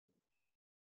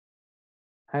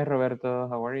Hi Roberto,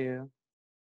 how are you?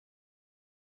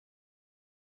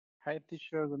 Hi,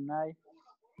 teacher. Good night.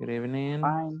 Good evening.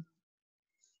 Fine.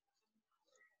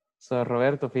 So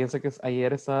Roberto, fíjese que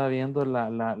ayer estaba viendo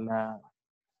la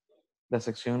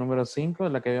sección número 5 de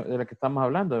la que estamos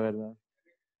hablando, ¿verdad?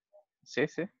 Sí,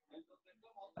 sí.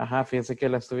 Ajá, fíjese que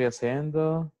la estuve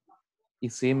haciendo y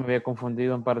sí me había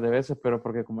confundido un par de veces, pero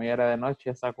porque como ya era de noche,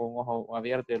 ya estaba con un ojo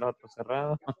abierto y el otro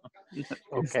cerrado.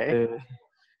 Ok. Este,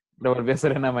 lo volví a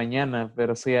hacer en la mañana,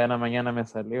 pero sí, en la mañana me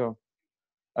salió.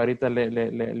 Ahorita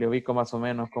le ubico más o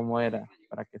menos cómo era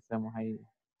para que estemos ahí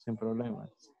sin problemas.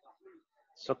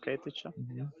 It's okay, teacher.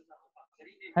 Ujú.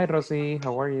 Hi Rosy,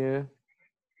 how are you?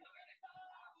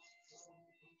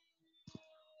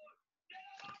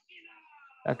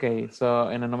 Okay,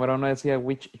 so en el número 1 decía,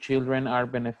 which children are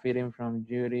benefiting from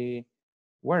duty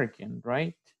working,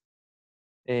 right?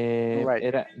 Right.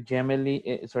 Era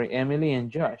Emily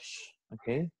and Josh,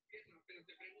 okay?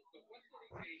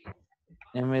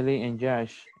 Emily and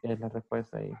Josh es la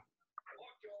respuesta ahí.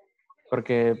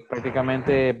 Porque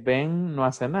prácticamente Ben no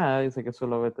hace nada, dice que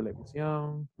solo ve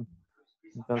televisión.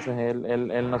 Entonces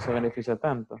él no se beneficia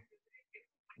tanto.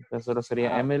 Entonces solo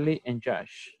sería Ah, Emily and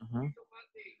Josh. Ajá.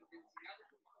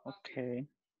 ok.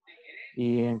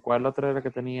 ¿Y en cuál otra era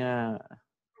que tenía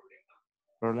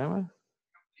problemas?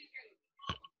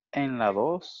 En la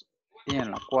 2 y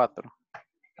en la 4.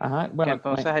 Ajá, Que bueno,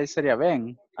 entonces ahí sería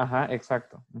Ben. ajá,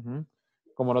 exacto. Ujú.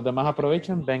 Como los demás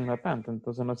aprovechan, Ben no tanto,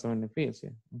 entonces no se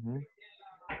beneficia. Ujú.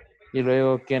 Y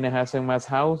luego quienes hacen más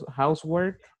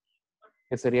housework,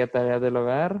 que sería tarea del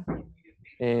hogar,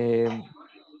 eh,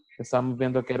 estamos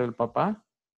viendo que era el papá,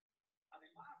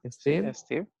 Sí, Steve,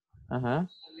 Steve. ajá,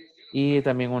 y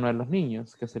también uno de los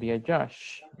niños, que sería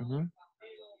Josh, ujú,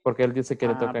 porque él dice que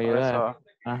le Ah, toca por ayudar. eso.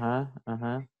 Ajá,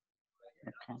 ajá,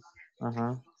 Ok.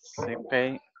 ajá, Sí,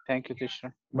 ok. Thank you,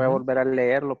 teacher. Voy a ujú, volver a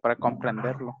leerlo para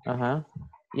comprenderlo. ajá.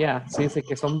 Ya, sí, sí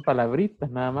que son palabritas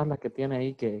nada más las que tiene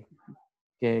ahí que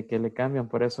le cambian,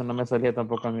 por eso no me salía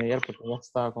tampoco a mí ayer, porque ya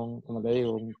estaba con, como le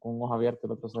digo, con un ojo abierto y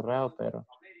el otro cerrado, pero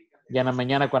ya en la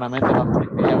mañana con la mente más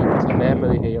fresca ya me puse a leerlo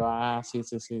y dije yo, sí,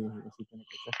 sí, sí, sí tiene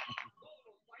que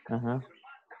ser. Ajá.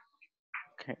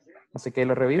 Okay. Así que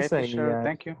lo Okay, revisa y teacher. ya,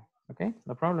 Thank you. ok,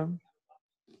 no problem.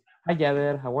 Hi,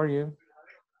 Jader, how are you?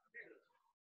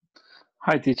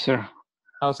 Hi, teacher.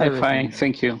 How's I'm fine, everything?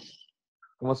 thank you.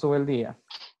 ¿Cómo sube el día?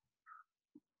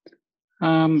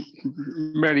 Um,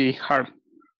 Very hard.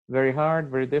 Very hard,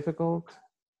 very difficult?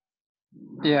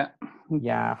 Yeah.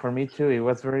 Yeah, for me too. It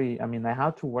was I mean, I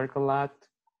had to work a lot.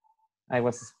 I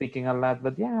was speaking a lot,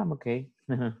 but yeah, I'm okay.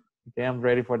 Okay, I'm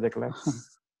ready for the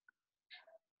class.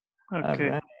 All Okay.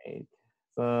 right.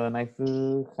 So nice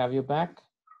to have you back.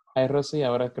 Hi, Rosy.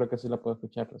 Ahora creo que sí la puedo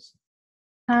escuchar, Rosy.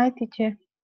 Hi, teacher.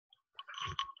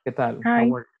 ¿Qué tal? How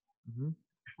Hi. are you?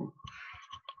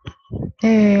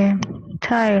 Uh,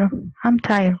 Tired. I'm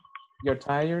tired. You're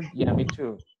tired? Yeah, me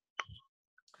too.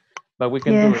 But we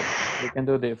can do Yes. it. We can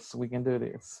do this. We can do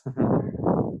this.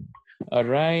 All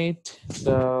right.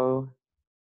 So,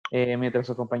 mientras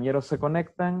sus compañeros se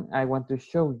conectan, I want to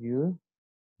show you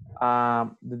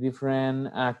the different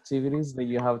activities that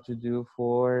you have to do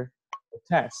for the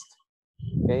test.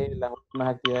 Okay, las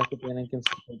últimas actividades que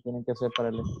tienen que hacer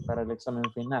para el examen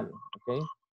final. Okay,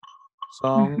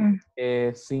 son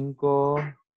Mhm. 5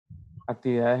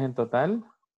 actividades en total.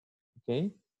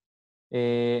 Okay,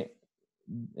 eh,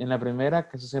 en la primera,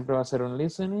 que eso siempre va a ser un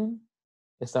listening,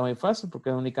 está muy fácil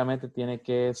porque únicamente tiene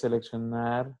que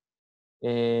seleccionar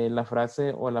la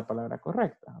frase o la palabra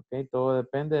correcta. Okay, todo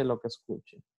depende de lo que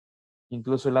escuche.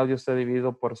 Incluso el audio está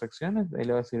dividido por secciones, ahí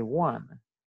le va a decir one.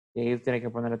 Y ahí tiene que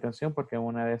poner atención porque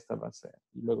una de estas va a ser.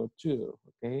 Y luego two,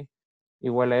 ¿ok?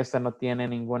 Igual esta no tiene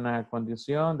ninguna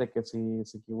condición de que si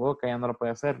se equivoca ya no lo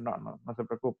puede hacer. No se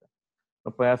preocupe.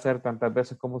 Lo puede hacer tantas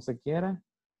veces como usted quiera.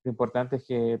 Lo importante es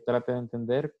que trate de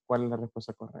entender cuál es la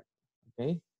respuesta correcta,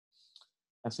 ¿ok?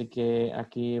 Así que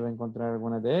aquí va a encontrar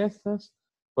algunas de estas.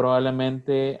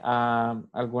 Probablemente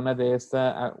algunas de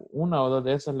estas, una o dos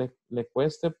de esas le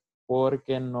cueste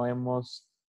porque no hemos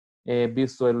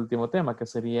visto el último tema, que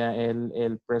sería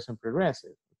el present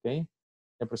progressive, ¿ok?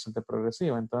 El presente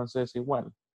progresivo. Entonces,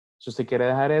 igual, si usted quiere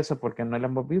dejar eso porque no la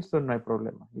hemos visto, no hay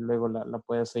problema. Y luego la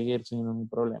puede seguir sin ningún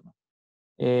problema.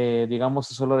 Digamos,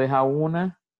 si solo deja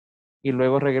una y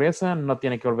luego regresa, no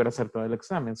tiene que volver a hacer todo el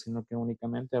examen, sino que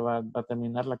únicamente va a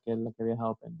terminar la que había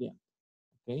dejado pendiente.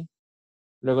 ¿Ok?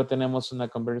 Luego tenemos una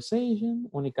conversation,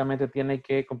 únicamente tiene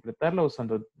que completarla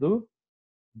usando do,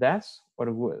 does o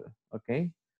would. ¿Ok?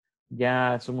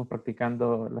 Ya estamos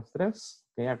practicando las tres.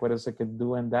 ¿Ok? Acuérdense que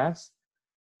do and does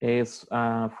es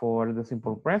for the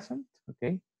simple present.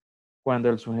 ¿Ok? Cuando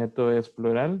el sujeto es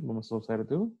plural, vamos a usar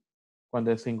do.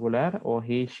 Cuando es singular, o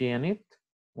he, she, and it,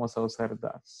 vamos a usar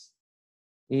does.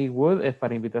 Y would es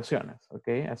para invitaciones, ¿ok?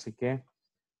 Así que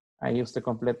ahí usted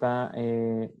completa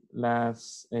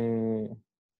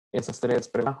esas tres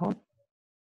por abajo.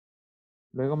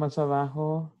 Luego más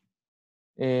abajo,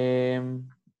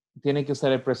 tiene que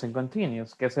usar el present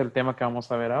continuous, que es el tema que vamos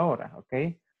a ver ahora, ¿ok?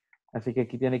 Así que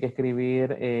aquí tiene que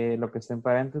escribir lo que está en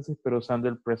paréntesis, pero usando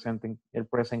el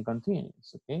present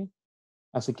continuous, ¿ok?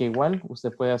 Así que igual,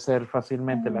 usted puede hacer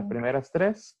fácilmente las primeras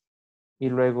tres y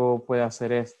luego puede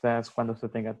hacer estas cuando usted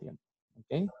tenga tiempo,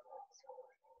 ¿ok?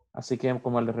 Así que,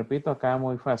 como les repito, acá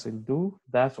muy fácil, do,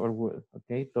 does, or would,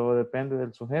 ¿ok? Todo depende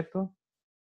del sujeto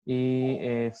y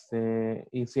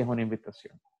si es una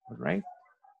invitación, ¿right?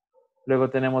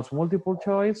 Luego tenemos multiple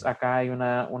choice. Acá hay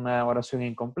una oración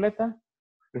incompleta.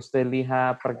 Usted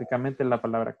elija prácticamente la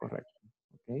palabra correcta.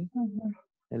 ¿Okay?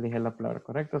 Elige la palabra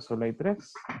correcta. Solo hay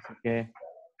 3. Así que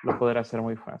lo podrá hacer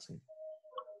muy fácil.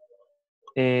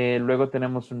 Luego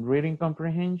tenemos un reading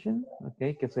comprehension.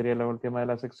 ¿Okay? Que sería la última de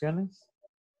las secciones.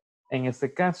 En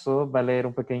este caso va a leer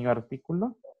un pequeño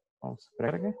artículo. Vamos a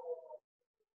esperar que.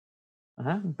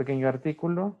 Un pequeño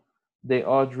artículo de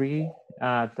Audrey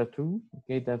Tattoo.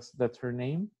 Okay, that's her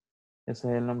name. Ese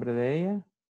es el nombre de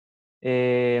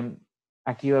ella.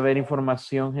 Aquí va a haber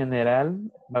información general.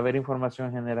 Va a haber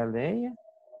información general de ella.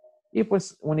 Y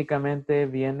pues únicamente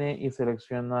viene y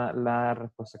selecciona la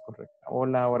respuesta correcta o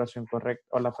la oración correcta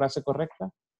o la frase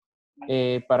correcta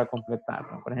para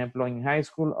completarlo. Por ejemplo, en high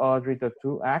school, Audrey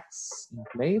Tattoo acts in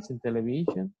plays, in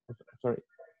television,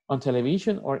 on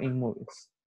television or in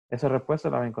movies. Esa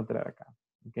respuesta la va a encontrar acá.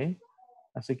 ¿Okay?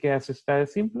 Así que así está de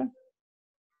simple.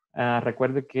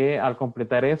 Recuerde que al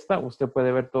completar esta, usted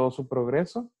puede ver todo su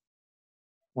progreso.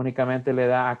 Únicamente le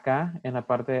da acá en la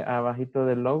parte abajito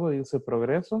del logo, dice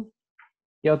progreso.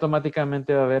 Y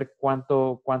automáticamente va a ver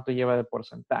cuánto lleva de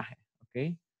porcentaje.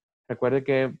 ¿Okay? Recuerde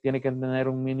que tiene que tener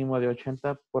un mínimo de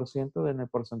 80% en el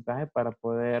porcentaje para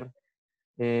poder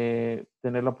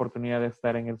tener la oportunidad de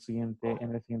estar en el siguiente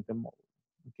módulo.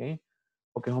 ¿Okay?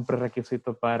 Porque es un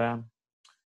prerequisito para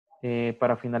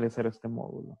finalizar este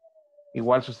módulo.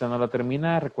 Igual, si usted no lo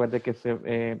termina, recuerde que se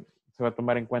va a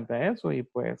tomar en cuenta eso y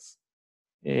pues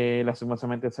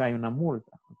lastimosamente hay una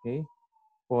multa, ¿ok?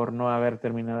 Por no haber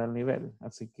terminado el nivel,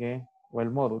 así que, o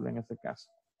el módulo en este caso.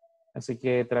 Así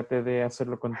que trate de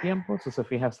hacerlo con tiempo. Si se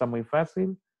fija, está muy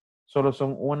fácil. Solo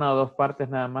son 1 o 2 partes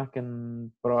nada más que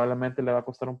probablemente le va a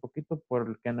costar un poquito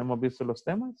porque no hemos visto los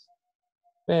temas.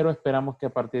 Pero esperamos que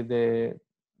a partir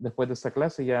después de esta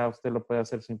clase ya usted lo puede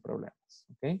hacer sin problemas,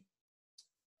 ¿ok?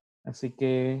 Así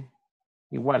que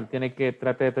igual, tiene que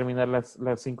tratar de terminar las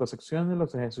 5 secciones,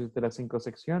 los ejercicios de las 5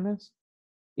 secciones,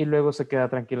 y luego se queda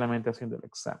tranquilamente haciendo el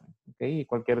examen. ¿Okay? Y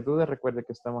cualquier duda, recuerde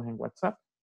que estamos en WhatsApp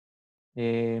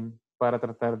para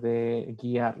tratar de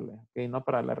guiarle. ¿Okay? No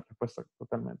para la respuesta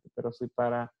totalmente, pero sí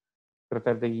para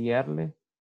tratar de guiarle.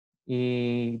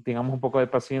 Y tengamos un poco de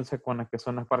paciencia con las que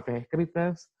son las partes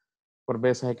escritas. Por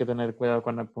veces hay que tener cuidado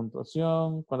con la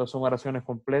puntuación. Cuando son oraciones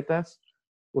completas,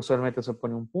 usualmente se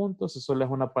pone un punto. Si solo es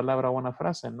una palabra o una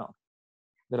frase, no.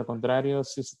 De lo contrario,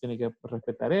 sí se tiene que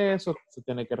respetar eso, se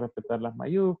tiene que respetar las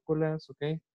mayúsculas, ¿ok?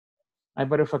 Hay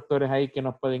varios factores ahí que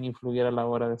nos pueden influir a la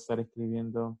hora de estar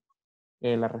escribiendo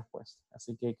la respuesta.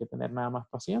 Así que hay que tener nada más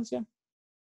paciencia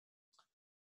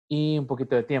y un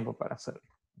poquito de tiempo para hacerlo,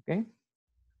 ¿ok?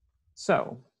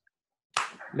 So,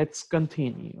 let's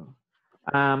continue.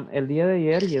 El día de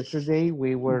ayer, yesterday,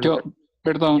 we were...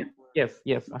 Perdón, Yes,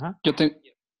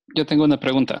 yo tengo una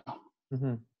pregunta.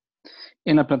 Uh-huh.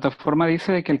 En la plataforma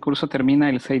dice que el curso termina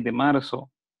el 6 de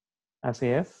marzo. Así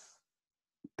es.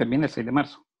 ¿Termina el 6 de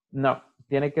marzo? No,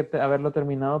 tiene que haberlo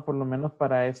terminado por lo menos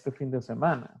para este fin de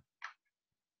semana.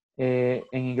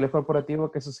 En Inglés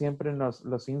Corporativo, que eso siempre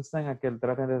los instan a que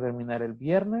traten de terminar el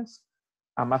viernes,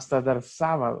 a más tardar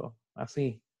sábado,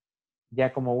 así,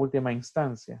 ya como última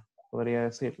instancia, podría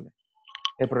decirle.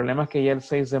 El problema es que ya el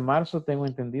 6 de marzo tengo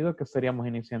entendido que estaríamos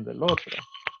iniciando el otro.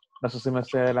 No sé si me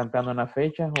estoy adelantando en las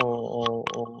fechas o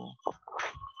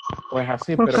es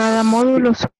así. Por pero cada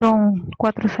módulo son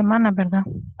 4 semanas, ¿verdad?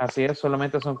 Así es,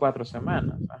 solamente son 4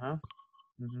 semanas. Ajá.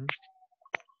 Uh-huh.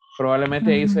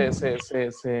 Probablemente ahí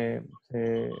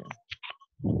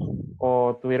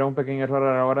o tuvieron un pequeño error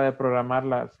a la hora de programar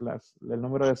el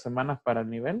número de semanas para el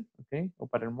nivel, ¿ok? O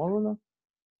para el módulo.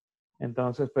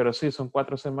 Entonces, pero sí, son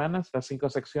 4 semanas, las 5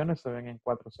 secciones se ven en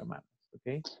 4 semanas,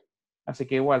 ¿ok? Así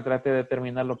que igual trate de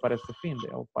terminarlo para este fin de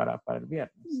o para el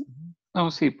viernes. Uh-huh. No,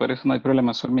 sí, por eso no hay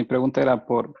problema. Solo mi pregunta era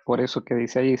por eso que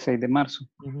dice ahí 6 de marzo.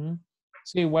 Uh-huh.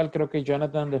 Sí, igual creo que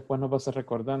Jonathan después nos va a estar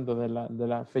recordando de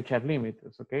las fechas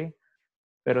límites, ¿ok?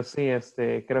 Pero sí,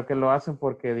 creo que lo hacen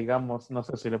porque, digamos, no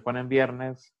sé, si le ponen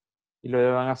viernes y lo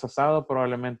llevan a sábado,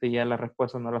 probablemente ya la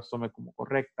respuesta no las tome como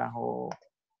correctas o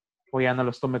ya no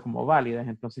las tome como válidas.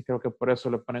 Entonces creo que por eso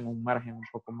le ponen un margen un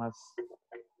poco más,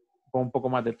 con un poco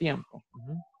más de tiempo.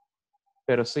 Ujú.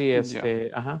 Pero sí, Ya.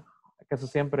 ajá, que eso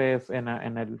siempre es en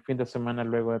el fin de semana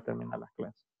luego de terminar las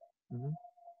clases. Ujú,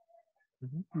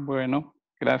 ujú. Bueno,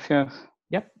 gracias.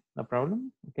 Yep, no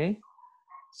problem. Okay.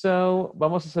 So,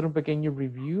 vamos a hacer un pequeño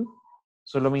review.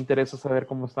 Solo me interesa saber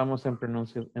cómo estamos en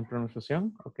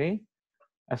pronunciación, ¿ok?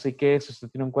 Así que si usted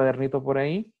tiene un cuadernito por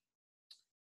ahí,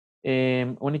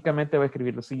 únicamente va a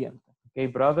escribir lo siguiente.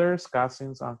 ¿Ok? Brothers,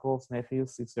 cousins, uncles,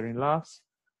 nephews, sister-in-laws,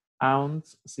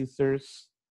 aunts, sisters,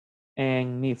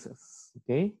 and nieces.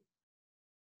 ¿Ok?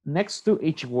 Next to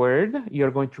each word,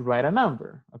 you're going to write a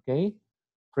number. ¿Ok?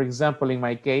 For example, in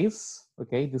my case,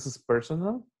 okay, this is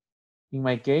personal. In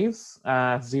my case,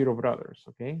 0 brothers,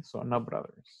 okay? So no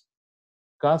brothers.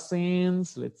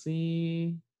 Cousins, let's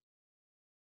see,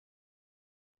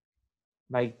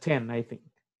 like 10, I think.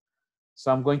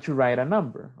 So I'm going to write a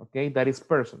number, okay? That is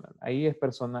personal. Ahí es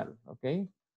personal, okay?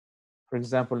 For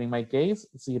example, in my case,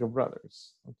 0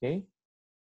 brothers, okay?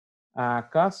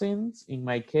 Cousins, in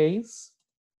my case,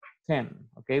 10,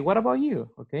 okay? What about you,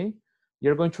 okay?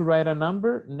 You're going to write a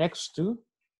number next to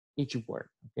each word,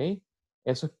 okay?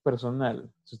 Eso es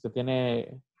personal. Si usted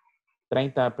tiene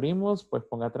 30 primos, pues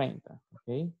ponga 30,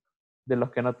 ¿ok? De los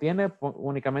que no tiene,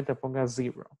 únicamente ponga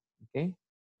 0, ¿ok?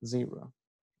 0.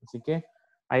 Así que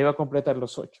ahí va a completar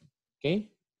los 8,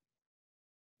 ¿ok?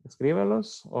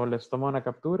 Escríbelos o les toma una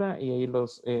captura y ahí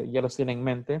ya los tiene en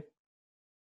mente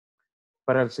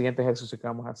para el siguiente ejercicio que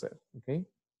vamos a hacer, ¿ok?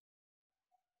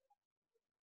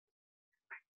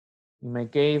 In my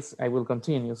case, I will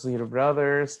continue. 0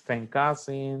 brothers, 10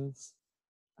 cousins,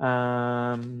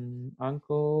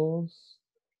 uncles,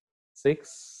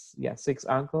 6, yeah, 6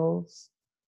 uncles,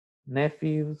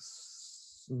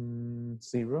 nephews,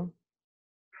 0.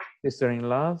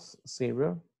 Sister-in-laws,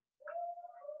 0.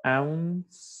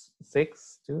 Aunts,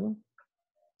 6, 2.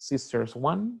 Sisters,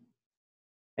 1.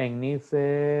 And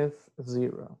nieces,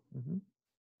 0.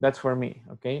 That's for me,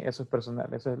 okay? Eso es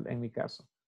personal, eso es en mi caso.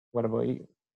 What about you?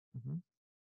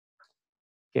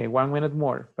 Okay, 1 minute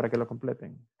more para que lo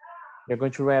completen. You're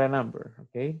going to write a number,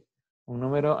 okay? Un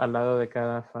número al lado de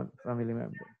cada family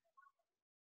member.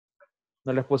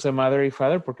 No les puse mother y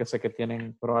father porque sé que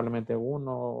tienen probablemente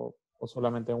uno o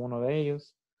solamente uno de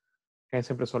ellos. Que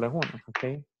siempre solo es uno,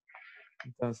 ¿ok?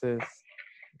 Entonces,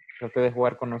 trate de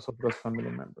jugar con los otros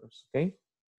family members, ¿ok?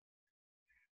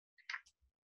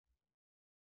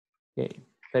 Ok,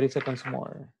 30 seconds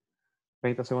more.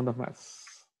 30 segundos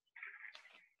más.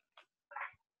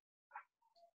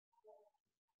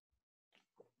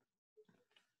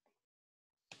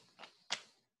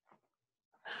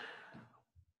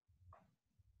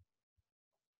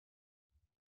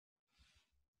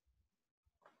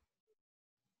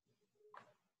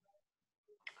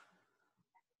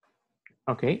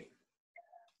 Okay,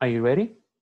 are you ready?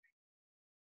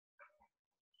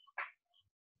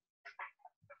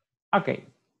 Okay,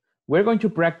 we're going to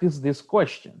practice this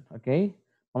question, okay?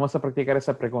 Vamos a practicar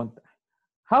esa pregunta.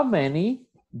 How many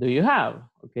do you have?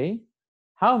 Okay,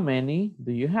 how many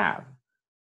do you have?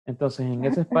 Entonces, en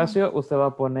ese espacio, usted va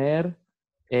a poner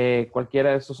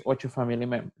cualquiera de esos 8 family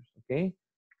members, okay?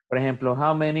 Por ejemplo,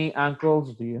 how many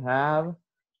uncles do you have?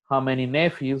 How many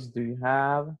nephews do you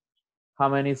have? How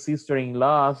many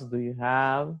sister-in-laws do you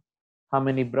have? How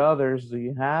many brothers do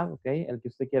you have? Okay, el que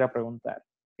usted quiera preguntar,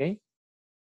 okay?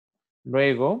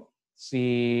 Luego,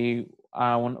 si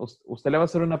usted le va a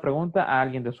hacer una pregunta a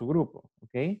alguien de su grupo,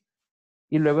 ¿ok?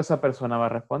 Y luego esa persona va a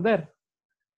responder.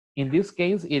 In this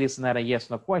case, it is not a yes,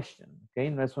 no question,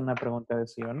 ¿ok? No es una pregunta de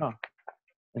sí o no.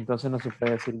 Entonces no se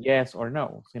puede decir yes or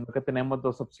no, sino que tenemos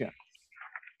 2 opciones.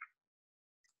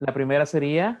 La primera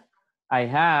sería, I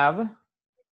have,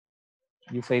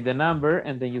 you say the number,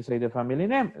 and then you say the family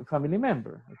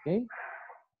member, ¿ok?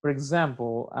 For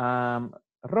example,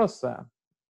 Rosa,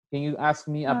 can you ask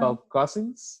me about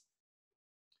cousins?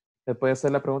 ¿Me puede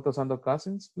hacer la pregunta usando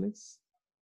cousins, please?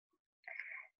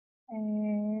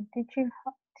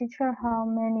 Teacher, how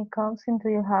many cousins do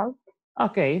you have?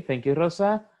 Okay, thank you,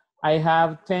 Rosa. I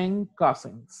have 10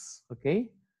 cousins, okay?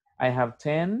 I have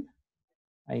 10,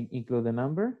 I include the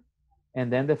number,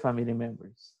 and then the family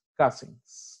members,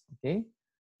 cousins, okay?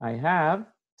 I have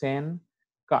 10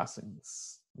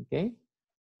 cousins, okay?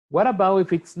 What about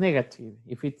if it's negative,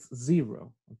 if it's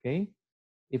 0, okay?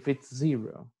 If it's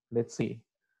 0, let's see.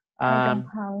 I don't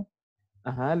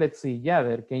have. Let's see,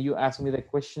 Yader, can you ask me the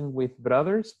question with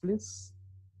brothers, please?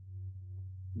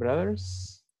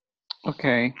 Brothers?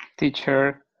 Okay,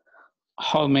 teacher,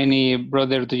 how many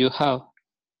brothers do you have?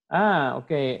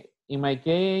 Okay. In my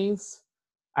case,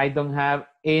 I don't have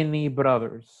any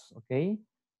brothers, okay?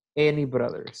 Any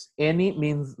brothers. Any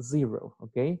means zero,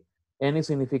 okay? Any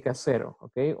significa cero,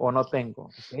 okay? O no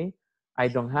tengo, okay? I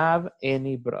don't have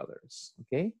any brothers,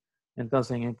 okay?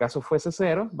 Entonces, en el caso fuese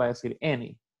cero, va a decir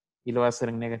any y lo va a hacer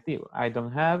en negativo. I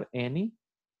don't have any.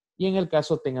 Y en el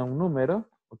caso tenga un número,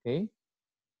 ok,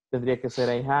 tendría que ser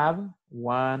I have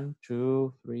 1,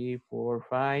 2, 3, 4,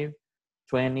 5,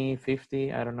 20, 50,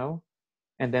 I don't know.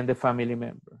 And then the family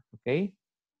member, ok.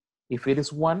 If it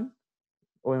is one,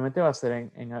 obviamente va a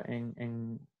ser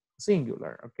en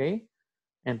singular, ok.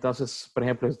 Entonces, por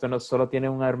ejemplo, si usted no solo tiene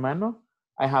un hermano,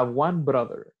 I have one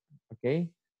brother, ok.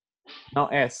 No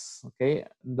S, ok.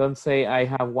 Don't say I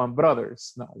have one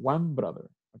brothers. No, one brother,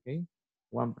 ok.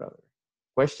 One brother.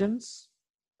 Questions?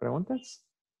 ¿Preguntas?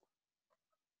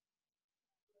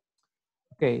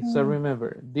 Okay, so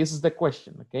remember, this is the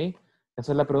question, okay?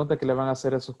 Esa es la pregunta que le van a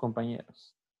hacer a sus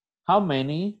compañeros. How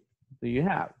many do you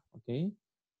have? Okay.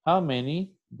 How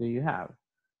many do you have?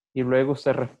 Y luego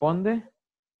usted responde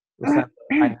usando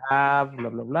I have, bla,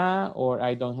 bla, bla, or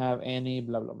I don't have any,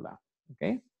 bla, bla, bla.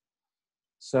 Okay.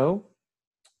 So,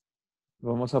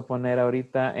 vamos a poner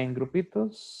ahorita en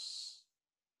grupitos.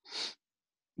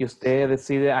 Y usted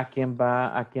decide a quién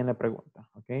le pregunta.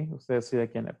 Okay. Usted decide a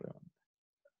quién le pregunta.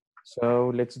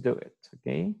 So, let's do it.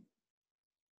 Okay.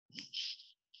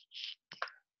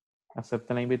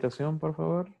 Acepten la invitación, por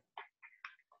favor.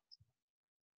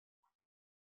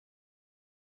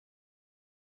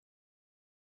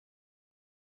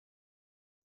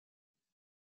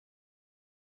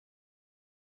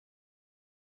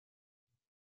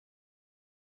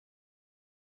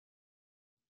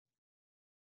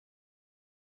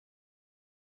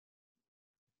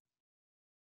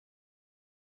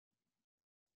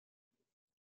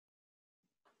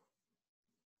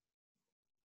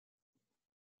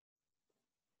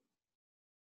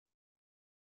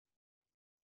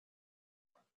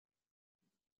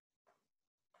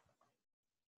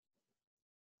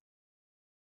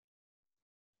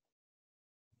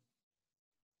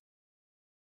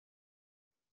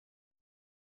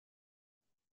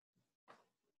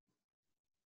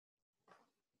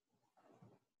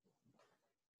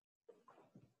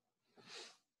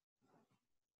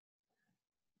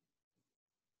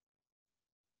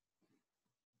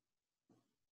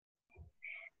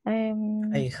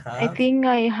 I have. think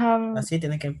I have. Así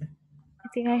tiene que. I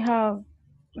think I have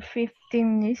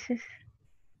 15 nieces.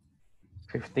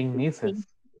 15 nieces.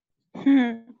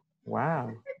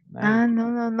 Wow. Ah,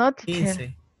 Nice. no, teacher.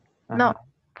 15. No, Ajá.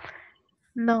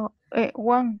 no,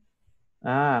 one.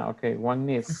 Okay. One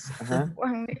niece. Ajá.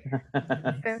 One niece.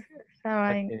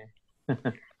 Estaba en-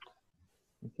 Okay.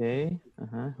 Okay.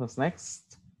 Ajá. Who's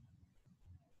next?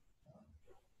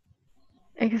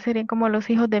 Es que serían como los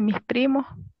hijos de mis primos.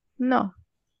 No.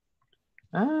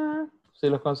 Si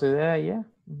los considera ya.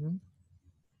 Ujú.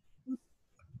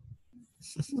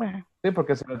 Bueno. Sí,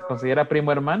 porque si los considera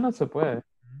primo hermano, se puede.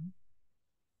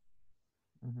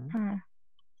 Ujú.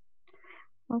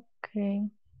 Ok.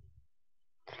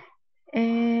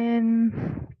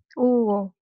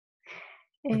 Hugo.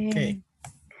 Okay.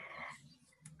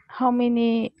 How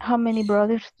many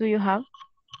brothers do you have?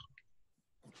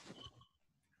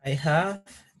 I have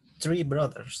 3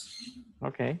 brothers.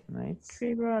 Okay, nice.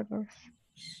 3 brothers.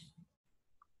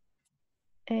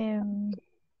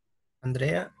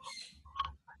 Andrea,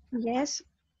 Yes,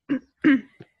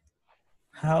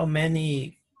 how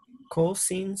many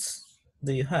cousins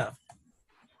do you have?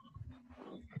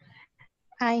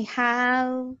 I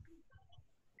have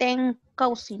 10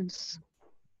 cousins.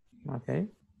 Okay,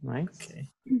 nice. Okay.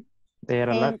 They are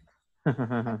a lot.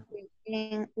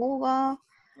 And Hugo,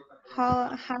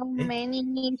 how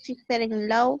many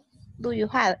sister-in-law do you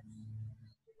have?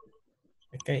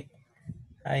 Okay.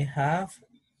 I have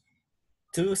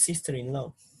 2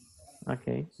 sister-in-law.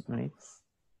 Okay, nice.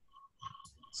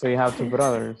 So you have 2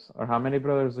 brothers, or how many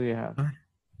brothers do you have?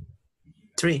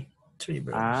 3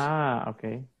 brothers.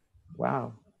 Okay.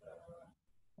 Wow.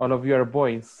 All of you are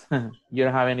boys. You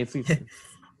don't have any sisters.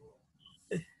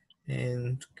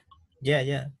 And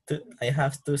yeah. I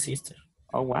have 2 sisters.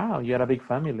 Oh, wow. You're a big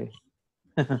family.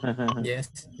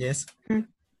 Yes.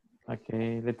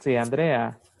 Okay, let's see.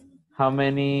 Andrea, how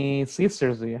many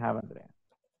sisters do you have, Andrea?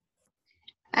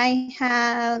 I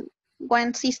have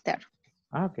one sister.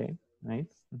 Okay, nice.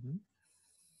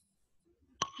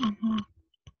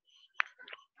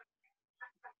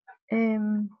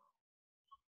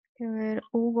 A ver,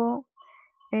 Hugo,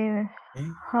 Okay.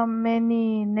 how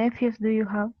many nephews do you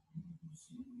have?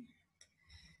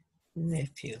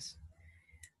 Nephews.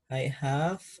 I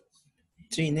have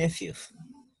 3 nephews.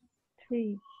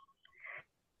 3.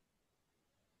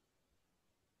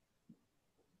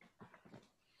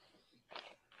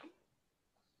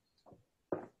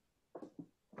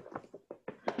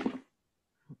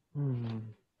 Hmm.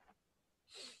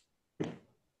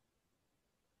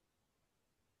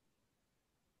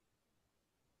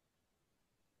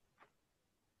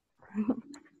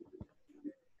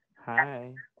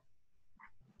 Hi.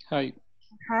 Hi.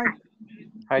 Hi,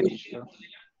 Hi, teacher.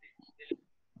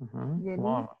 Come Jenny.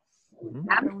 on. Mhm.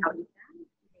 Una pregunta.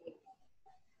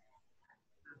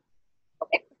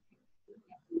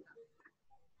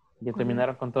 ¿Ya Con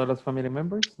terminaron con todos los family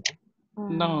members? No,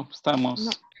 no, estamos.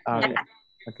 Ah, ok.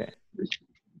 Ok.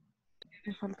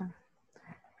 me faltan.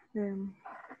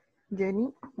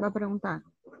 Jenny va a preguntar.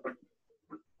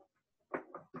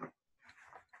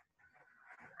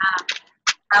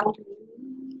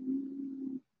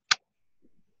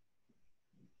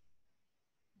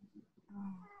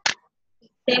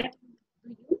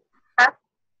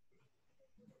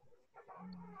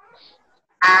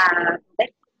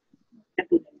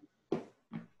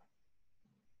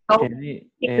 Jenny,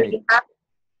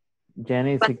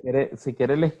 Jenny, si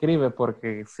quiere le escribe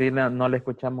porque si no le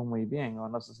escuchamos muy bien o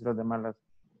no sé si los demás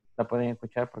la pueden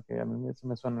escuchar porque a mí se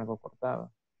me suena algo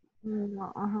cortado.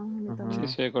 No, ajá, a mí Ujú. Sí, también.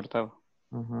 se he cortado.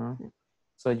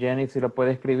 So Jenny, si lo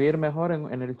puede escribir mejor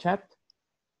en el chat,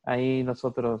 ahí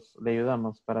nosotros le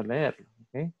ayudamos para leerlo,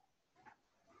 ¿ok?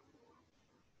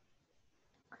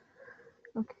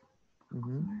 Ok.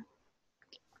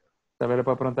 Tal vez le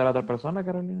puedo preguntar a otra persona,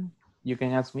 Carolina. You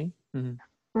can ask me.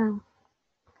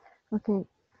 Okay.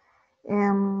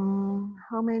 How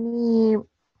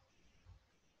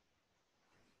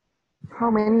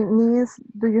many nieces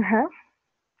do you have?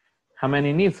 How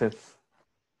many nieces?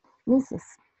 Nieces.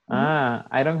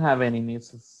 I don't have any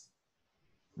nieces.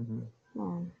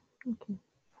 Oh, okay.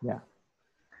 Yeah.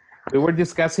 We were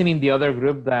discussing in the other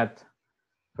group that,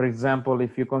 for example,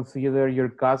 if you consider your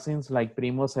cousins like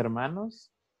primos hermanos,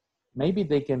 maybe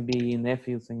they can be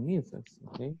nephews and nieces,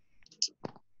 okay?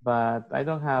 But I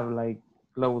don't have like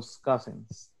close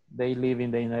cousins. They live in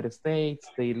the United States,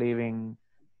 they live in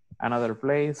another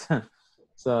place.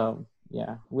 So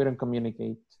yeah, we don't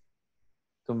communicate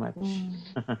too much.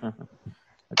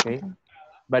 Okay.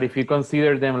 But if you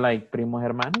consider them like primos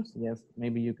hermanos, yes,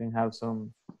 maybe you can have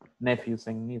some nephews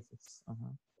and nieces.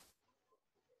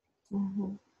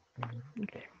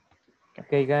 Okay.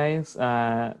 Okay, guys,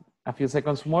 a few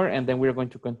seconds more and then we're going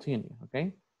to continue,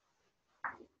 okay?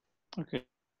 Okay.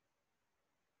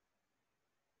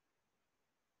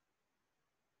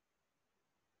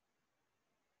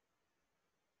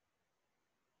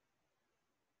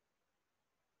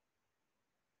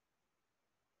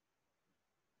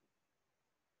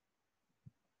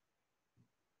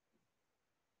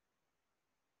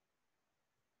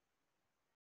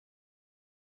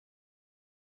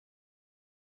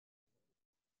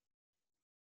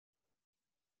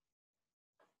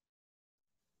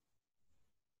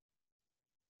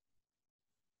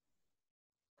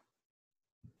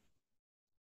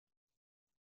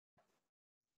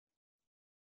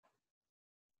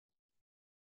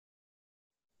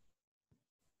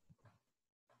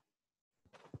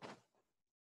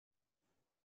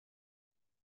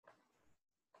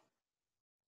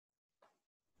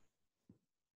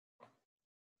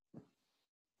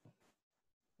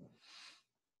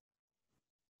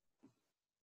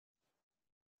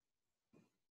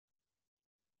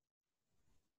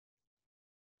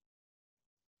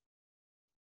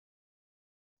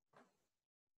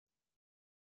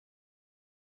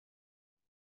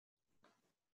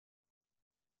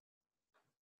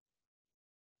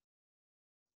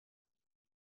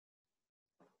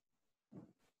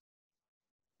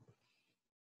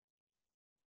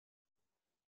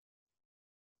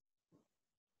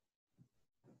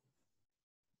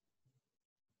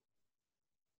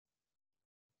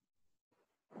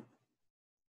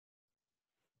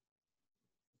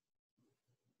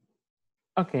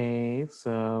 Okay,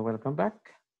 so welcome back.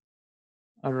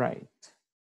 All right.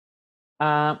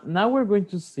 Now we're going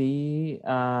to see,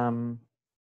 now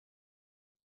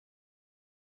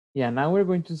we're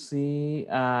going to see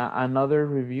another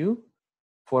review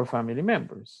for family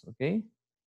members, okay?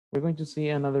 We're going to see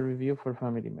another review for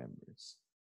family members.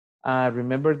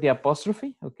 Remember the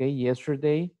apostrophe, okay?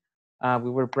 Yesterday, we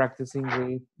were practicing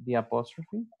with the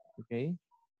apostrophe, okay?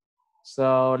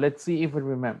 So let's see if we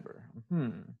remember.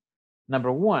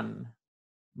 Number one,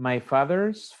 my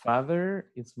father's father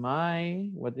is my,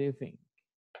 what do you think?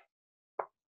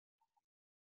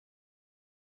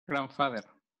 Grandfather.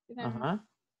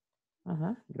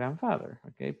 Grandfather.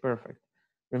 Okay, perfect.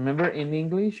 Remember, in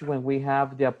English, when we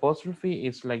have the apostrophe,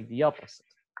 it's like the opposite.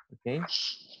 Okay,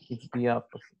 it's the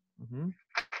opposite.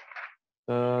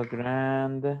 The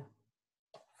grandfather.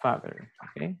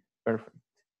 Okay, perfect.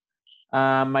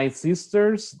 My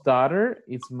sister's daughter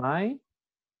is my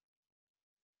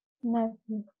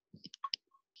Nephew.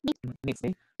 niece.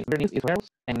 Okay? Her niece is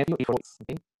girls and nephew is boys.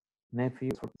 Okay, nephew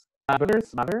is boys.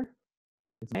 Brother's mother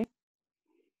is my.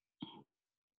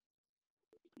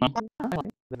 Okay,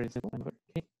 very simple.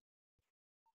 Okay.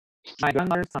 My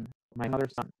grandmother's son. My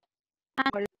mother's son.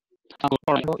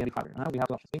 Uncle and father. We have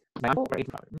options. Okay? My uncle or a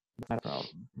father. That's not a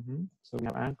problem. So we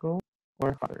have uncle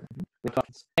or father. With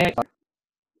options.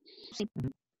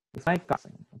 It's my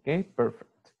cousin. Okay,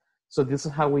 perfect. So this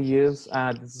is how we use.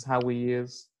 The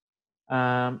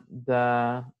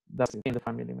in the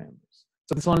family members.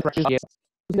 So this one practice yes.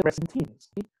 The present tense.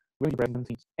 Okay? We're in the present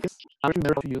tense.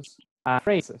 Remember to use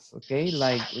phrases. Okay,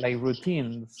 like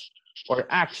routines or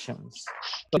actions.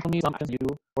 So for me, some actions you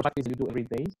do or practice you do every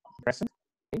day. Present.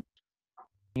 Okay.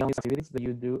 The only activities that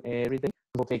you do every day.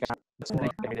 We'll take a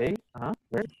every day.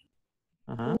 Where?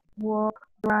 Walk,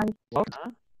 drive, Walk.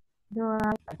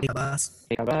 drive, Take a bus.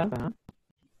 Take a bus.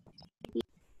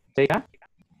 Take a.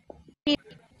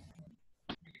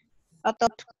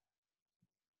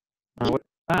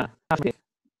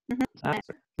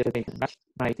 Brush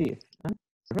my teeth.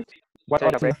 What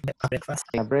other break? A breakfast.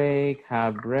 Take a break,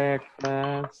 have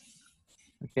breakfast.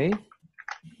 Okay.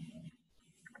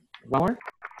 One more.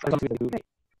 I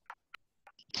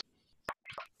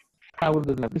will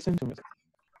do that. Listen to music.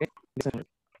 Okay. Listen to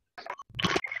music.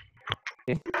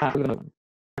 Okay. We're gonna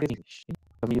English. So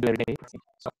we do every day.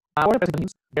 So what are the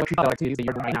there are 3 activities that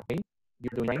you're doing right now. Okay.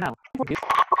 You're doing right now. For this,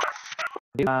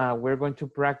 we're going to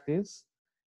practice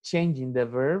changing the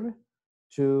verb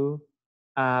to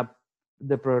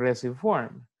the progressive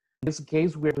form. In this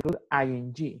case, we're going to do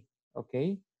ing.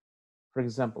 Okay. For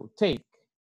example, take.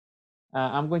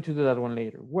 I'm going to do that one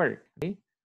later. Work. Okay.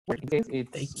 Work. In this case,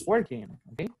 it's working.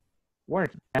 Okay.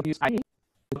 Working. Now use ing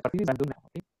to practice and do now.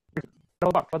 Okay.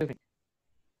 What do you think?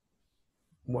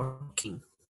 Walking.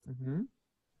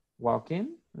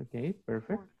 Walking. Okay.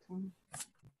 Perfect.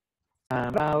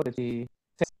 About the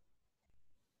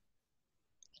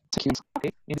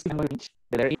okay. In this case, I'm going to change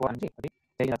the letter A for ing. Okay.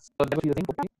 So that's what you think.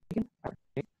 Okay. Okay.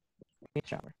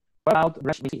 Shower. What about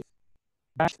brush my teeth?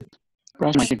 Brush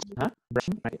my teeth.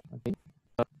 Brushing my teeth. Okay.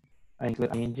 So I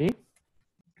include ing.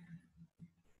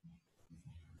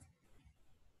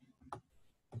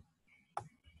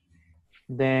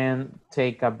 Then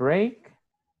take a break.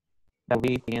 That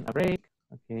we taking a break.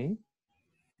 Okay.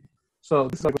 So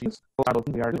this is what we use for our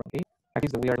thing we are doing. Okay.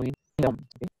 Activities that we are doing. Okay.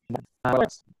 What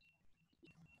else?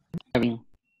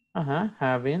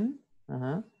 Having.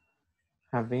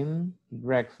 Having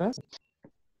breakfast.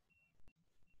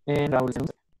 And I will listen.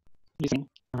 Listening.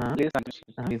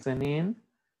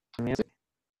 Music.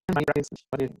 And my practice.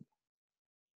 What do you think?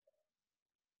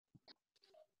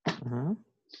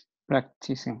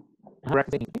 Practicing.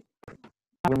 Practicing.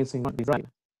 We're missing one.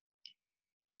 Driving.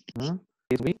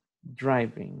 This week,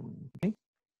 driving. Okay.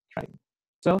 Driving.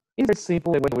 So it's very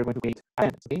simple the way we're going to create a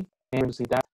sentence. Okay. And we'll see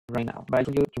that right now. But I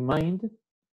want you to mind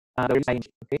the ing.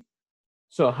 Okay.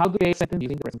 So how do we create a sentence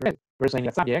using the present perfect? First, I need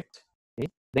a subject. Okay.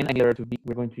 Then I need there to be.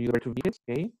 We're going to use there to be.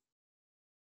 Okay.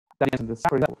 That is the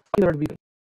for example. There to be.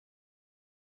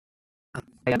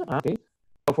 Okay.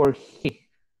 So for he.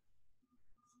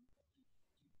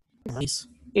 Is.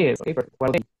 Okay. Perfect.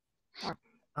 Well,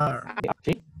 Are.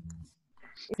 okay.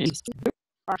 Is. Okay.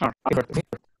 Perfect.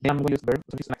 Then I'm going to use the verb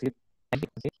to use an activity. Okay.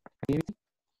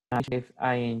 With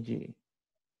ing.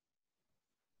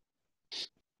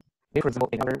 Okay, for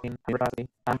example, take a verb in hyperfast.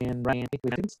 I'm in Brian with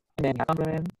activities. And then a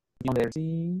complement. Beyond there,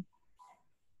 see.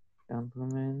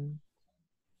 Complement.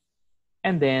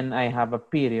 And then I have a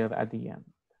period at the end.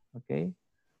 Okay.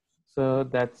 So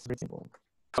that's very simple.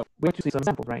 So we're going to see some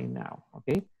examples right now.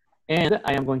 Okay. And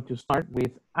I am going to start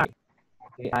with I.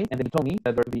 Okay, I. And then you told me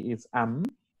that verb is am.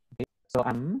 Okay. So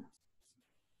am.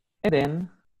 And then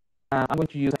I'm going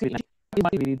to use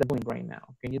activity that I'm doing right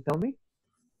now. Can you tell me?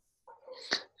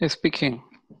 Speaking.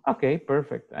 Okay,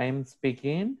 perfect. I am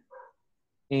speaking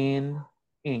in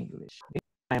English. Okay.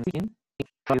 I'm speaking.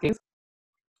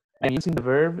 I'm using the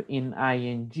verb in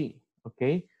ing.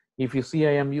 Okay. If you see,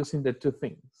 I am using the two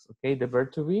things. Okay, the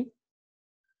verb to be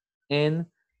and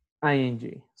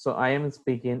ing. So I am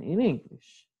speaking in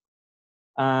English.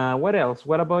 What else?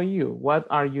 What about you? What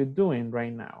are you doing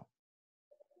right now?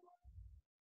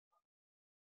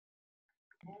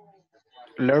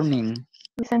 Learning.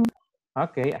 Listen.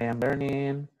 Okay, I am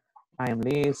learning. I am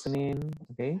listening.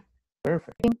 Okay,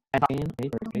 perfect. I'm talking. Okay,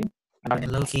 perfect. I'm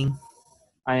looking.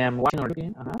 I am watching or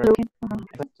looking. Looking.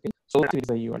 Okay. So activities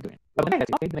that you are doing. But the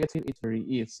negative, okay, the negative, it's very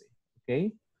easy.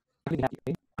 Okay.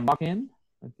 Okay. I'm walking.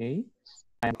 Okay.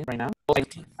 I am right now. I'm not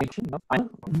walking.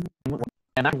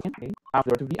 Okay.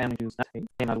 After to be, I am to start. Okay.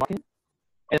 I'm not walking.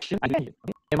 Action. I do it.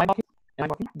 Okay. Am I walking? Am I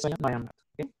walking? No, I am not.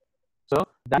 Okay. So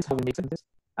that's how we make sentences.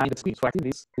 And the speech for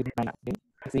activities will be right now. Okay.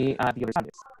 Let's see the other side.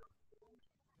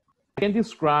 I can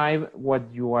describe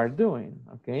what you are doing.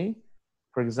 Okay.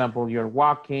 For example, you're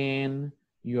walking,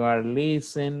 you are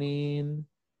listening,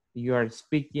 you are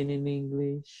speaking in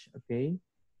English, okay?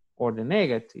 Or the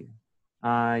negative,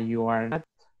 you are not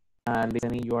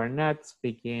listening, you are not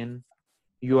speaking,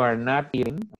 you are not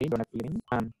eating, okay? You're not eating.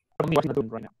 What are you doing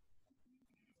right now?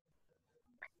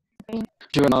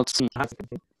 You're not seeing.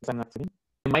 Okay. I'm not sitting.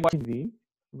 Am I watching TV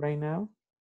right now?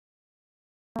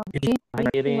 Okay. I'm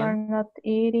eating. You are not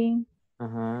eating.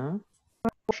 Uh-huh.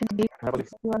 You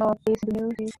are not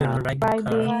listening. You are not riding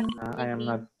a car. I am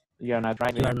not. You are not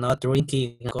driving. You are not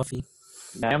drinking coffee.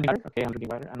 I am water. Okay, I'm drinking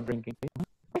water. I'm drinking.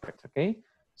 Perfect. Okay.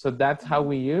 So that's how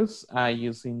we use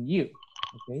using you.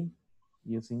 Okay.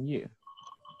 Using you.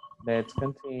 Let's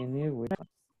continue with.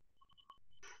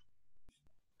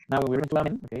 Now we're going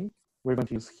to okay. We're going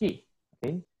to use he.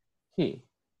 Okay. He.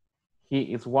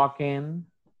 He is walking.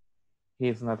 He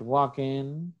is not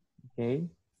walking. Okay.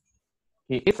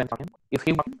 He isn't walking. Is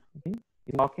he walking? Okay.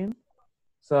 He's walking.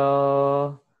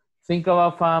 So think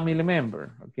of a family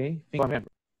member. Okay. Think of a member.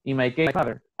 In my case,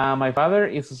 my father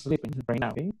is sleeping right now.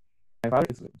 Okay? My father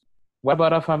is sleeping. What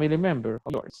about a family member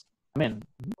of yours? Amen.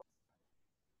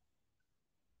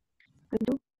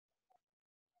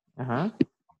 Uh-huh.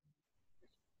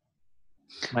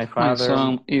 My father. My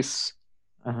son is.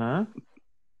 Uh-huh.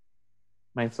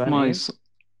 My son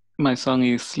My son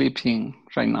is sleeping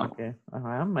right now. Okay.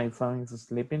 Uh-huh. My son is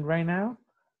sleeping right now.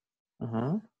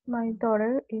 Uh-huh. My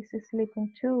daughter is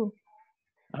sleeping too.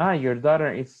 Your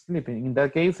daughter is sleeping. In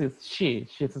that case, it's she.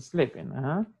 She's sleeping.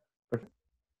 Uh-huh. Perfect.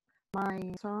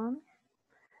 My son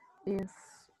is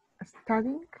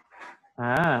studying.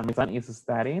 My son is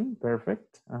studying.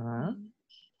 Perfect. Uh-huh.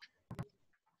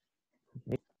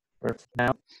 Okay. Perfect.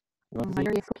 Now, My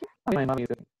mother is cooking. my mom is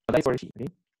cooking. That's for she. Okay.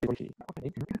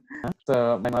 Okay.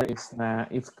 So my mother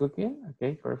is cooking.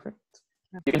 Okay. Perfect.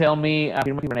 You can tell me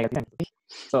affirmative or negative. Okay.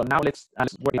 So now let's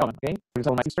work it out. Okay. For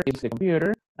example, my sister is the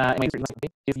computer. My sister is not. Okay.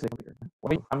 She's the computer.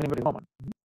 What how many members in common?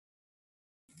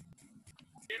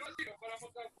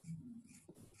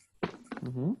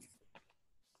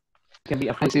 Can be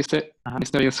a my sister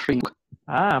is reading.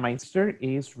 my sister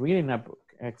is reading a book.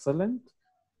 Excellent.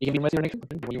 You can be my sister next.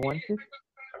 Okay. What you want to?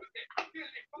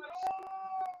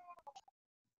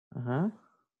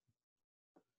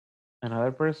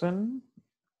 Another person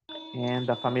and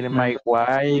a family member.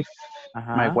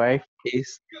 My wife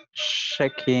is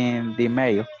checking the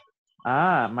mail.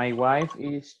 My wife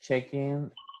is checking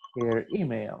her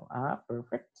email.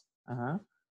 Perfect.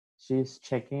 She's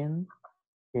checking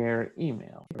her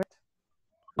email. Perfect.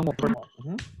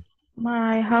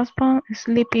 My husband is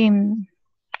sleeping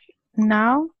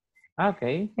now.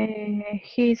 Okay.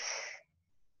 He's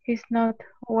not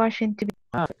watching TV.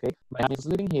 Okay. My husband is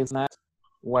sleeping. He's not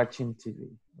watching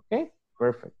TV. Okay.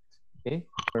 Perfect. Okay.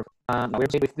 Perfect. We're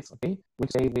say with this. Okay. We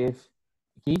say with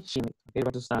he, she. Okay.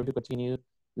 We're just going to continue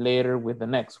later with the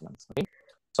next ones. Okay.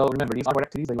 So remember, these are what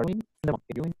activities that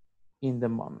you're doing in the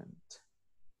moment.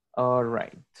 All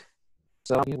right.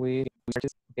 So we start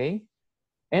this. Okay.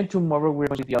 And tomorrow we're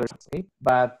going to do the other side. Okay.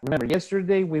 But remember,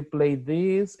 yesterday we played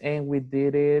this and we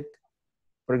did it.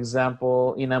 For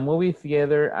example, in a movie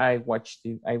theater, I watch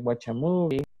a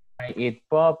movie, I eat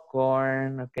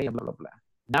popcorn, okay, blah, blah, blah.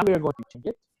 Now we are going to change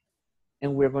it,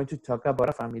 and we're going to talk about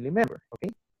a family member,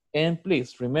 okay? And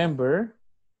please remember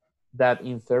that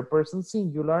in third person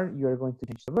singular, you're going to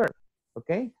change the verb,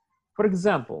 okay? For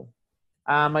example,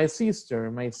 my sister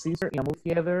in a movie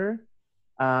theater,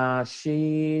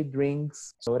 she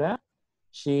drinks soda,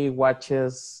 she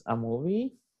watches a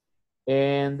movie,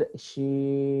 and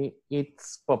she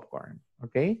eats popcorn,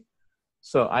 okay?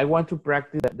 So I want to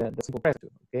practice the simple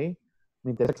present, okay?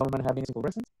 Me interesa que vamos a manejar bien simple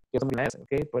present, que es muy la S,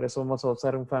 okay? Por eso vamos a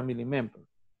usar un family member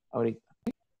ahorita,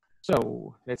 okay?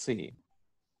 So, let's see.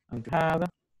 I'm going to have,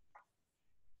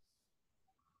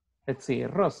 let's see,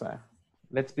 Rosa.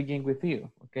 Let's begin with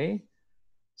you, okay?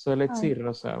 So let's see,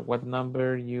 Rosa, what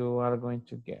number you are going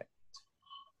to get.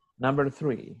 Number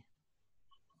 3.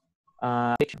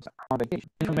 On vacation. On vacation.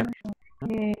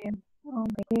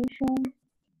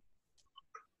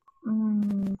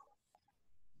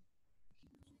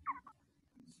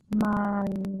 My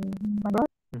brother.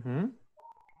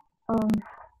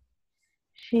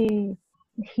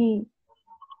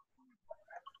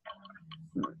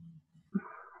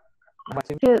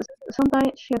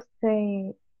 Sometimes she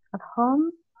stay at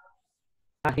home.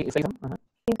 He stays home.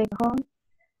 He stay at home.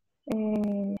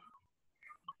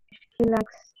 He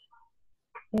likes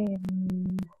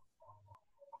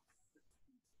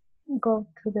go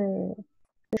to the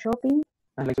shopping.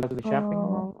 I like to go to the shopping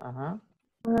Oh.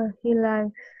 mall. He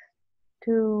likes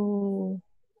to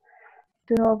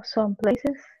know some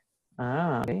places.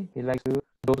 Okay. He likes to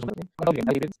go to some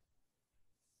places.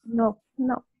 No.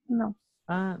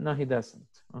 No, he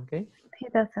doesn't. Okay. He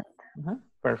doesn't.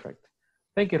 Perfect.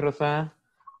 Thank you, Rosa.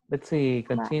 Let's see.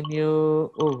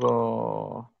 Continue.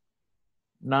 Hugo.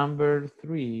 Number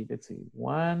 3. Let's see.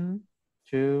 1,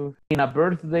 2. In a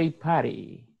birthday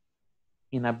party.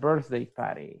 In a birthday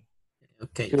party.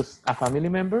 Okay. Choose a family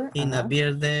member. In a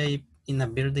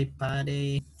birthday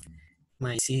party,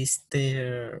 my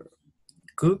sister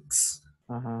cooks.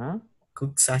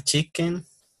 Cooks a chicken.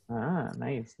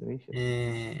 Nice,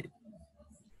 delicious.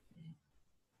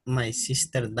 My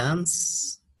sister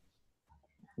dances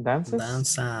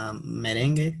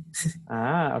merengue.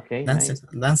 Okay, dances,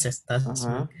 nice. Dances.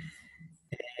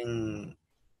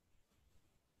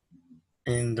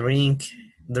 And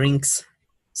drinks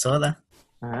soda.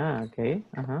 Okay.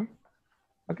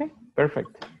 Okay, perfect.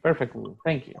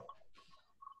 Thank you.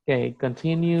 Okay,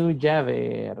 continue,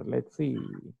 Javier. Let's see.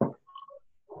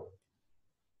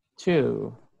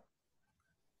 2,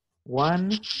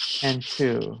 1, and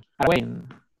 2. A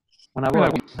wedding. On a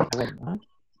wedding.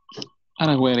 At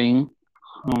a wedding.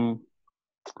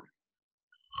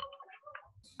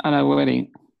 At a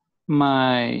wedding,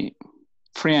 my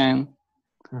friend.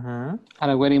 At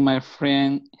a wedding, my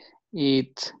friend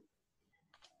eat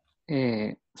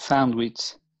a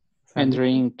sandwich and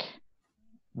drink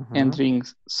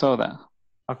soda.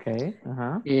 Okay.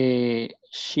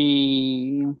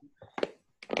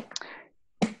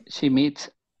 She meets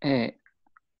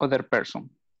other person.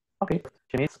 Okay.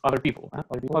 She meets other people.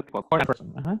 Other people. Or a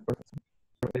person. Perfect.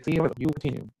 Let's see. You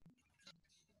continue.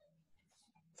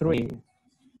 3.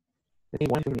 Let's see.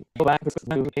 1, 2, 3. Go back to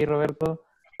okay, Roberto.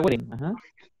 Wedding.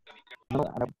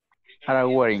 At a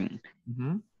wedding.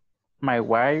 My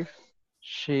wife,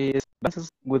 she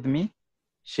dances with me.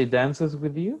 She dances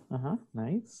with you.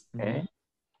 Nice. Okay.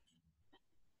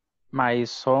 My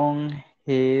son,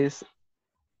 he's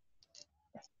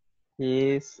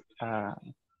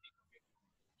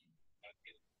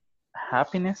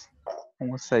happiness.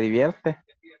 ¿Cómo se divierte?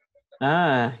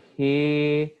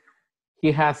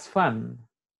 He has fun.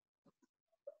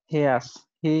 He has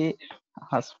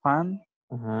fun.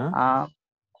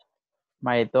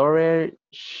 My daughter,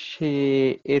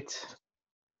 she eats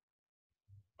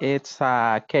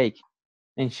a cake.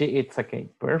 And she eats a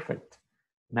cake. Perfect.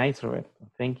 Nice, Roberto.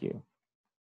 Thank you.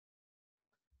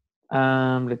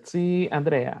 Let's see,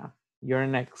 Andrea. You're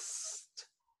next.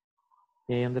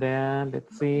 Okay, Andrea,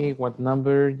 let's see what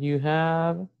number you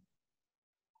have.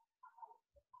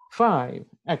 5.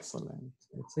 Excellent.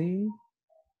 Let's see.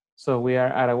 So we are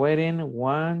at a wedding.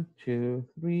 1, 2,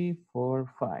 3, 4,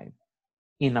 5.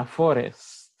 In a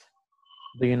forest.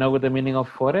 Do you know what the meaning of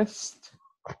forest?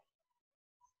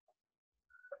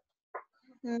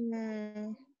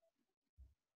 No.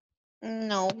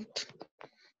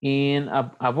 In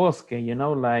a bosque, you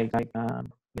know, like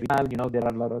you know, there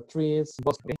are a lot of trees,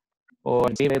 bosque, okay? Or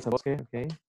it's a bosque, okay?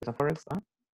 It's a forest. What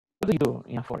do you do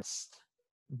in a forest?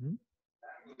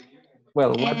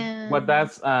 Well, what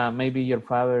does maybe your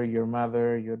father, your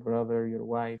mother, your brother, your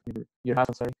wife, your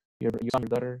husband, sorry, your son, your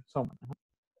daughter, someone?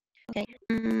 Okay.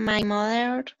 My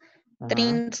mother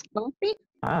drinks coffee.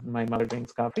 My mother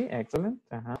drinks coffee. Excellent.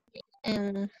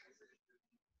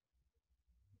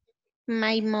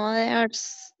 My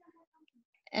mother's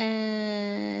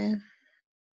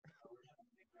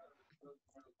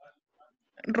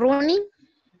running.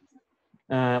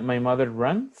 My mother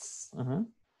runs.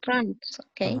 Runs,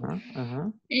 okay.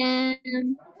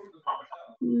 And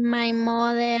my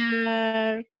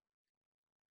mother,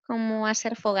 como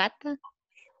hacer fogata.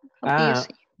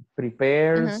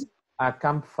 Prepares a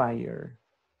campfire.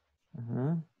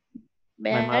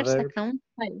 My mother, a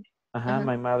campfire.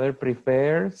 My mother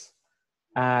prepares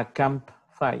a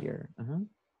campfire.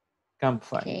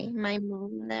 Campfire. Okay, my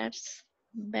mother's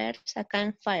bears a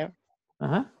campfire.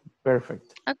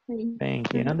 Perfect. Okay.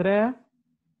 Thank you, Andrea.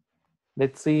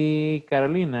 Let's see,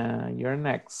 Carolina, you're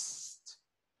next.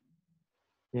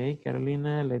 Okay,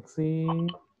 Carolina, let's see.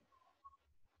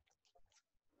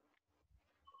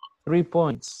 3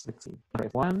 points. Let's see.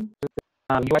 1, 2,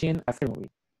 you're watching a scary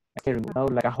movie.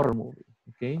 Like a horror movie.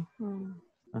 Okay.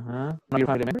 Know your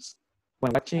family members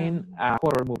when watching a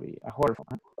horror movie, a horror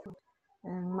film.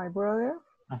 And my brother.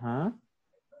 Uh-huh.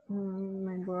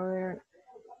 My brother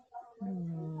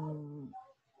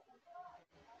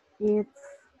eats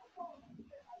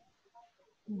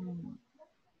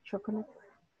chocolate.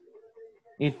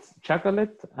 Eats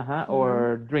chocolate,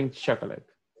 or drinks chocolate.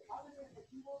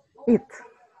 Eat.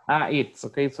 Eats.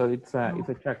 Okay, so it's a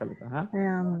chocolate.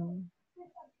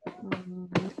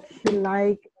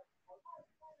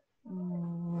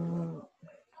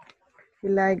 He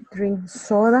like drink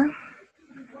soda.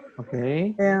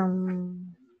 Okay.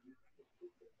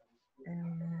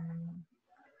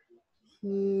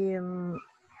 He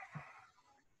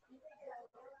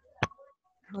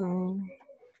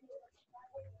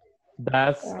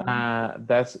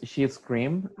Does she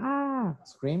scream?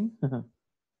 Scream.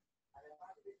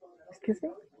 excuse me.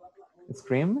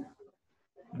 Scream.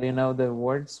 Do you know the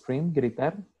word scream?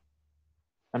 Gritar.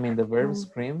 I mean the verb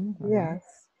scream. Yes.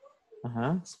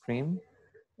 Scream.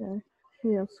 Yeah.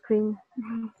 He scream.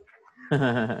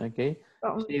 Okay.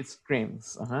 She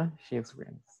screams. She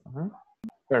screams.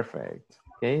 Perfect.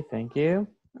 Okay, thank you.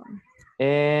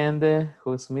 And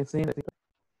who's missing?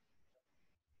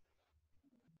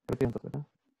 Okay,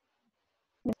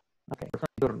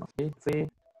 turno. Sí.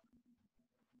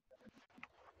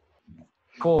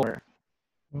 4.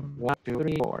 1, 2,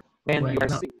 3, 4. When you are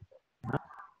sick.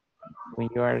 When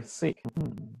you are sick.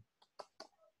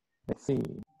 Let's see.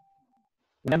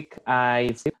 When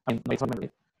I sleep, my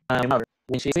mother,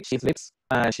 when she's sick, she sleeps,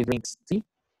 she drinks tea,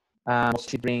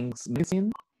 she drinks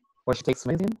medicine, or she takes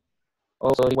medicine.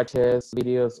 Also, she watches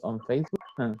videos on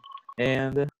Facebook.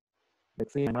 And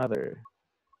let's see, my mother.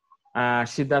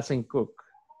 She doesn't cook.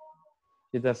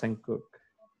 She doesn't cook.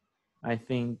 I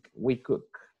think we cook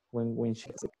when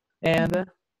she's sick. And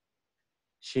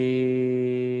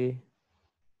she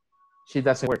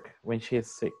doesn't work when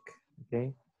she's sick.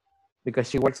 Okay, because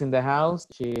she works in the house.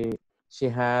 She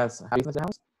has a business in the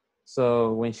house.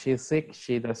 So when she's sick,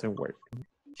 she doesn't work.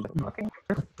 Okay.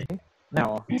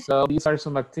 Now, so these are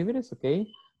some activities. Okay,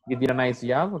 you did a nice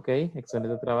job. Okay,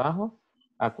 excelente trabajo.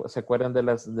 Se acuerdan de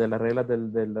las reglas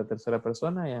de la tercera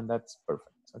persona, and that's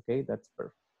perfect. Okay, that's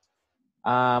perfect.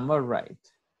 All right.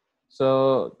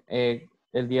 So, el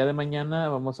día de mañana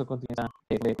vamos a continuar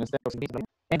con este próximo.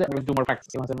 And we'll do more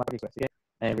practice. Vamos a hacer más prácticas. Así que,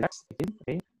 relax.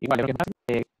 Okay. Igual, creo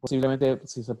que posiblemente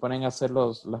si se ponen a hacer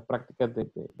las prácticas de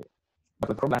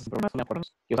las programas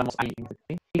que usamos ahí.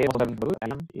 Okay. Y vamos a ver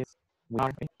el is we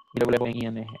are, okay. Y luego en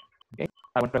ing. Okay.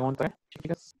 ¿Alguna pregunta,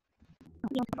 chicas?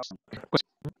 Bueno, vamos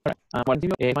a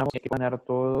poner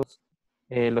todos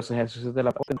los ejercicios de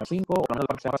la parte 5 o por lo menos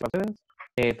la parte para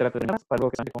ustedes. Traten de para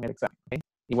luego que salgan con el examen. Okay.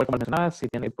 Igual como mencionaba, si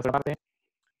tienen por parte,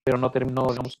 pero no terminó,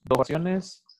 digamos, 2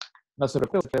 oraciones, no se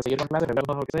preocupe, ustedes siguieron clase,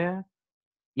 arreglaron lo que sea,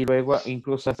 y luego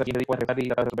incluso hasta aquí le digo arreglar y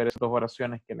tratar de resolver esas 2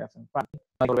 oraciones que le hacen falta.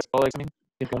 No resolver todo el examen,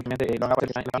 simplemente lo hagan para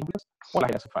que las limpias o las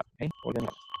que le hacen falta, ¿okay? O para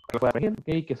que lo pueda corregir,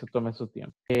 ¿okay? Que se tome su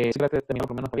tiempo. Si trate de terminar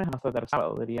por lo menos mañana, más tarde el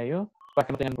sábado, diría yo, para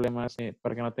que no tengan problemas,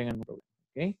 para que no tengan problemas,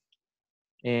 ¿ok?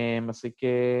 Así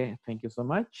que, thank you so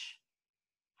much.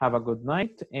 Have a good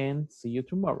night and see you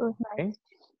tomorrow. Good night. Okay?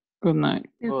 Good night.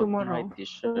 See you tomorrow. Night,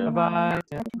 teacher. Good Bye-bye.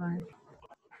 night. Bye.